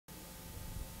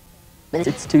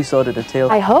It's too sordid a tale.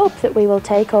 I hope that we will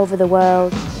take over the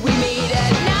world.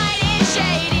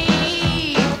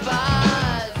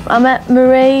 I met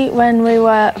Marie when we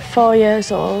were 4 years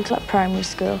old at primary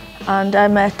school, and I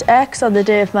met X on the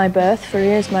day of my birth, for he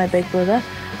is my big brother,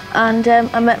 and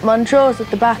I met Montrose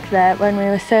at the back there when we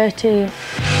were 13. You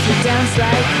dance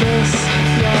like this,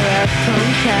 you're a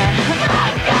punker.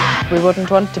 We wouldn't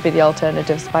want to be the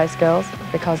alternative Spice Girls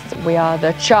because we are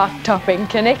the chart-topping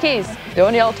Kenickies. The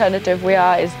only alternative we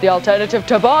are is the alternative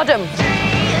to boredom.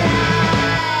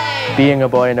 Being a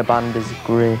boy in a band is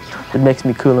great. It makes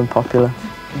me cool and popular.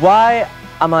 Why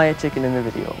am I a chicken in the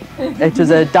video? It was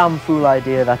a damn fool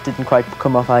idea that didn't quite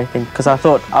come off, I think, because I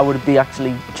thought I would be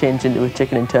actually changed into a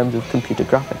chicken in terms of computer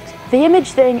graphics. The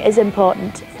image thing is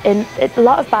important. A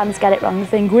lot of bands get it wrong. They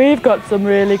think, we've got some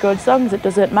really good songs, it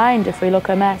doesn't mind if we look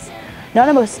a mess. None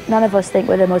of us think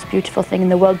we're the most beautiful thing in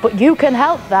the world, but you can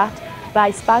help that by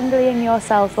spangling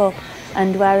yourself up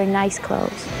and wearing nice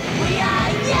clothes.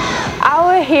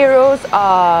 Our heroes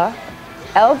are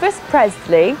Elvis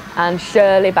Presley and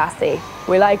Shirley Bassey.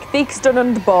 We like Theakston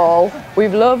and Ball.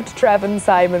 We've loved Trev and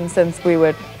Simon since we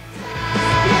were...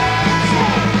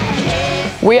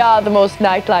 We are the most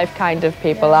nightlife kind of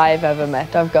people I've ever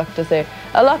met, I've got to say.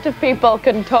 A lot of people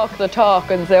can talk the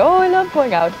talk and say, oh, I love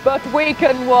going out, but we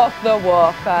can walk the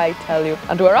walk, I tell you.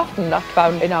 And we're often not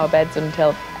found in our beds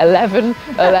until 11,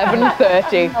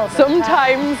 11:30,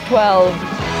 sometimes 12.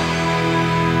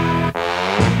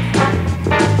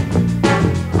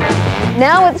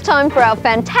 Now it's time for our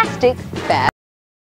fantastic